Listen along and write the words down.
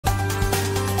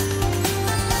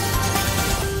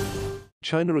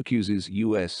China accuses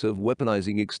US of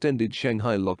weaponizing extended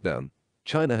Shanghai lockdown.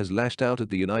 China has lashed out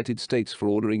at the United States for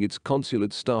ordering its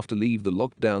consulate staff to leave the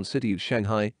locked-down city of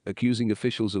Shanghai, accusing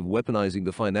officials of weaponizing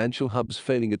the financial hub's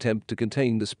failing attempt to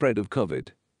contain the spread of COVID.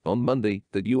 On Monday,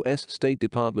 the U.S. State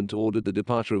Department ordered the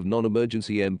departure of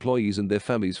non-emergency employees and their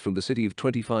families from the city of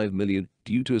 25 million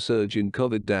due to a surge in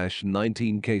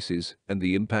COVID-19 cases and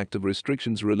the impact of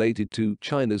restrictions related to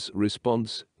China's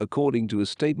response, according to a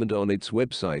statement on its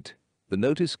website. The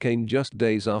notice came just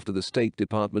days after the State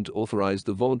Department authorized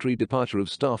the voluntary departure of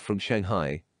staff from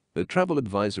Shanghai. A travel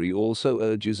advisory also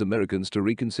urges Americans to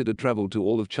reconsider travel to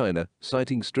all of China,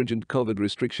 citing stringent COVID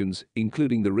restrictions,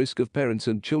 including the risk of parents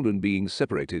and children being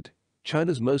separated.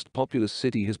 China's most populous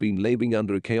city has been laboring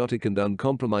under a chaotic and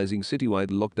uncompromising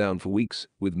citywide lockdown for weeks,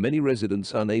 with many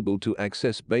residents unable to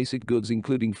access basic goods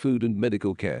including food and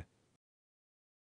medical care.